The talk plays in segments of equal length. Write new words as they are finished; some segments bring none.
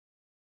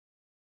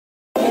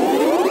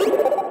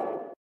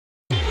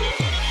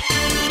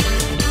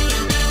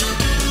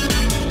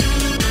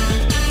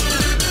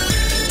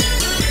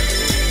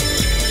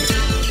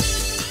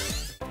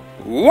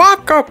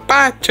Welcome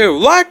back to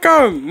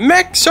Lego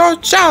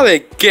Mixel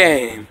Jelly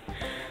Game.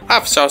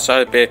 I'm so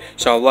sorry to be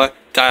so late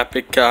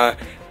because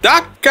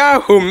that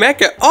guy who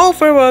make it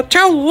over was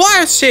too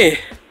lazy.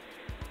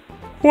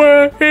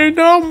 Well, it's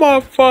not my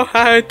fault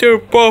I had to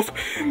both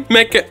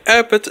make it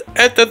epic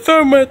at the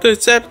third at the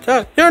same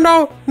time. You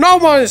know, no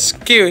more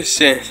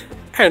excuses.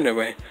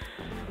 Anyway,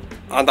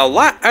 on the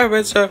last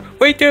episode,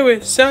 we do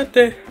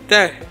something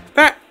that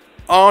back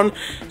on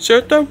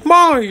Super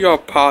Mario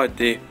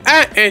Party,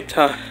 and it's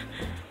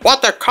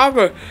what the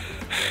cover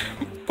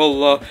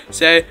below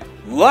say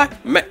no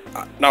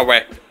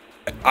wait,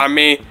 I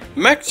mean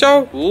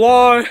Mixel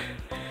Lord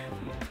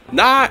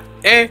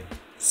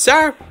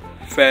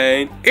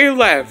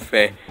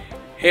 98711.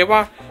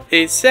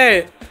 He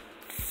said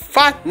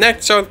 5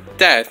 Nixel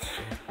death.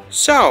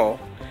 So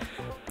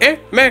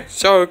it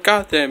Mixel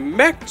got to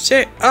mix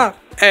it up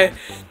and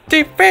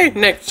defeat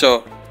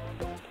Nixel.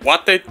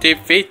 What the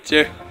defeat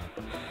or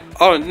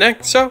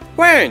Nixel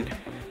win?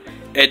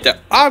 It the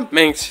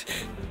means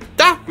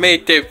that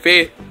made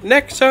defeat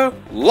Nixel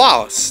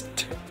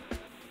lost.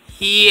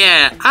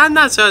 Yeah, I'm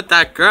not sure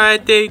that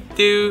great they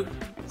do.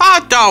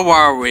 Oh, don't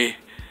worry.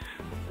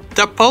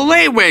 The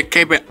police will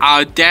keep it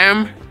out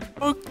them.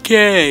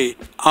 Okay,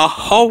 I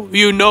hope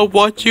you know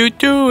what you're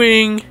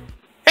doing.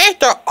 It's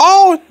the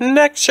old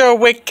Nixel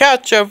we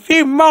catch a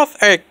few months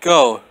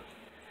ago.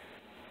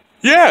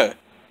 Yeah.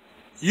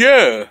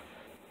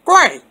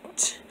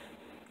 Great.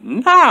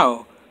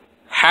 Now,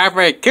 have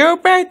a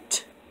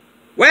cubit?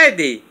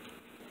 Ready.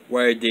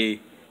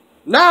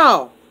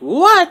 Now,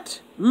 let's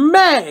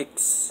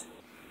mix.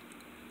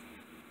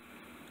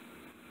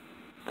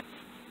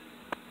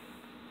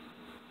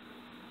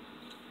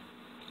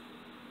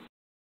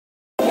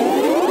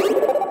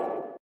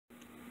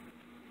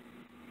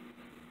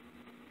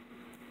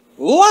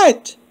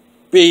 Let's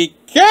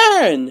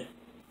begin.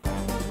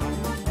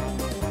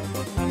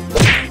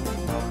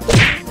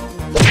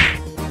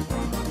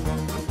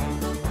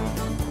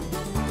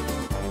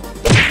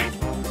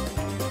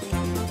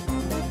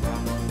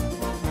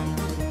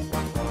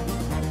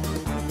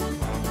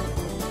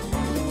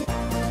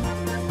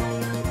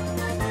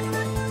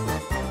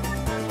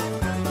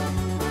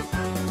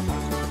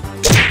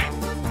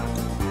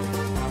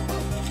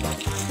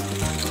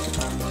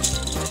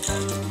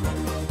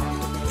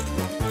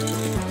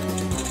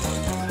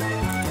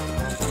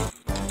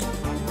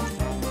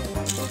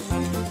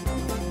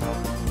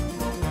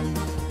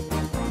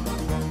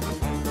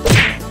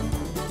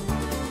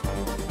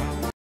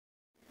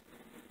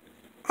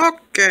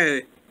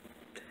 Okay,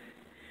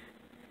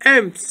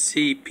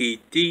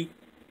 MCPD,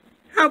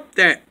 help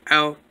that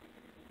out.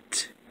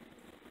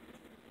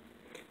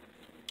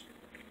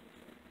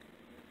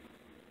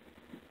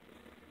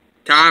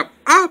 Time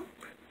up.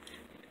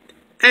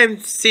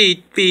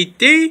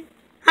 MCPD,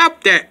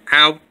 help that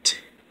out.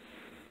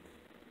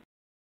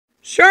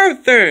 Sure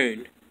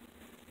thing.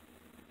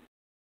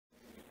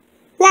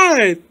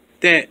 Why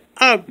that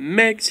up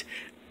mix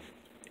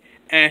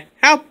and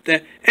help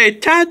the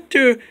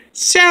tattoo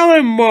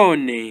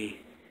ceremony.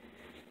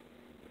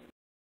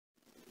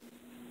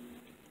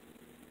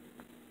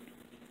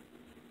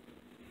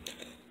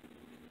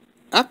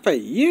 After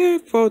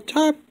years for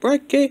tie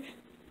breaking,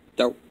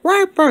 the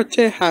right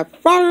person have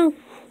finally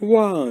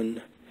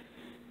won.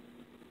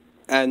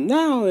 And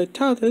now it's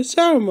time to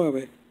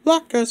ceremony.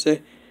 Like I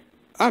said,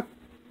 I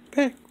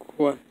pick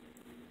one.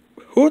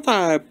 Who did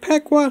I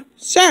pick one?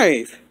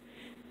 Save.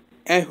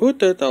 And who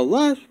did the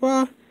last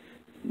one?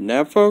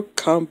 Never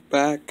come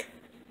back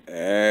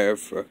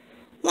ever.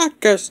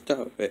 Like I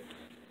started.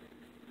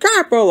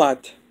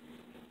 Carbolite.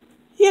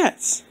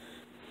 Yes.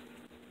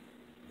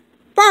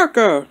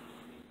 Burger.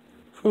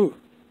 Who?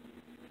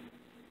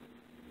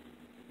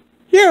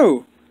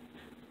 You.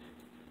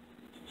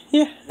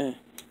 Yeah.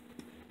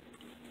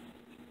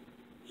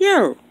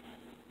 You.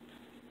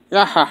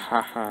 Ha ha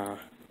ha ha.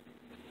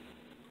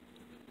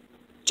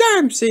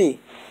 Jamesy.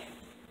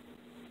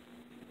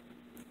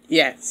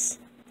 Yes.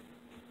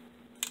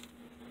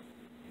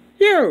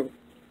 You.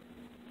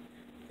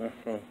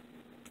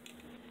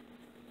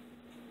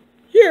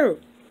 You.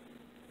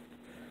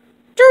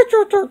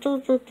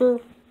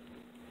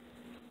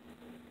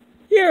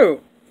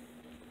 You.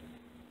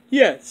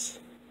 Yes.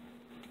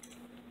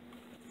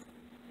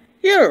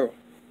 You.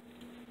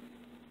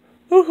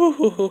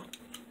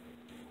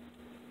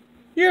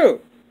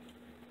 You.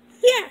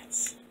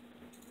 Yes.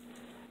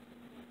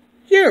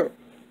 You.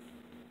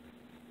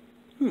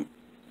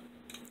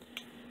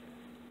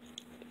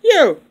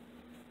 You.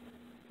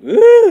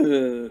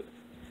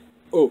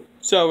 Oh,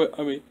 sorry,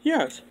 I mean,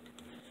 yes.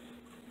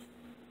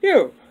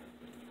 You.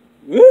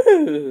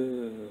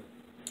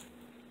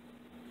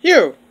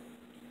 You.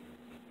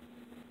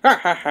 Ha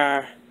ha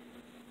ha.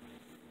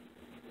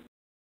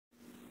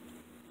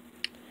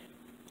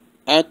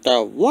 And the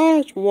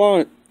last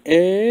one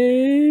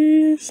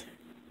is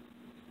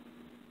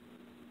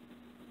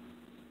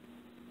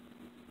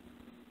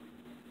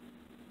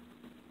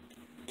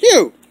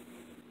you.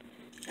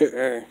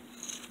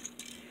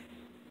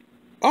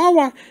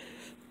 Alright,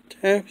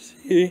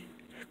 Pepsi,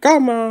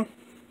 come on.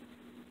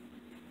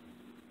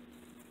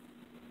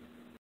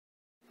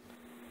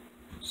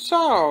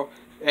 So,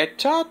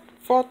 it's time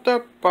for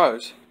the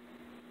buzz.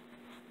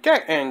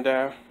 Get in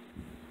there.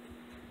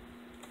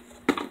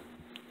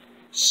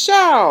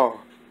 So,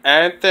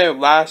 and the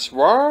last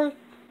word?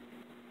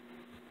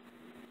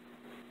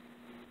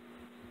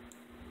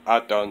 I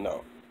don't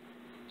know.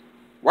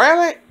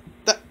 Really?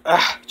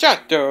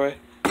 Just do it.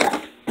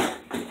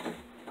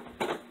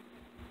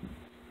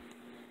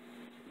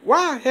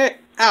 Why it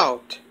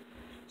out?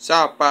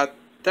 So, but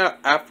the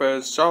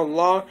effort so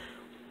long,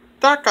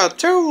 that got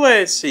too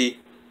lazy.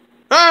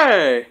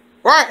 Hey,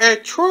 why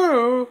it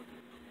true?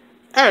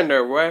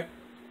 Anyway,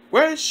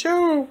 we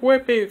soon will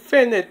be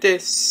finished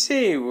this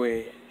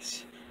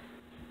series.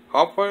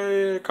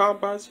 Hopefully it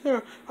comes back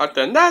soon at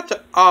the next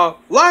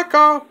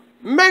Lego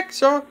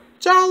Mixel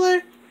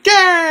Jolly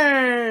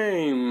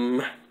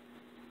Game.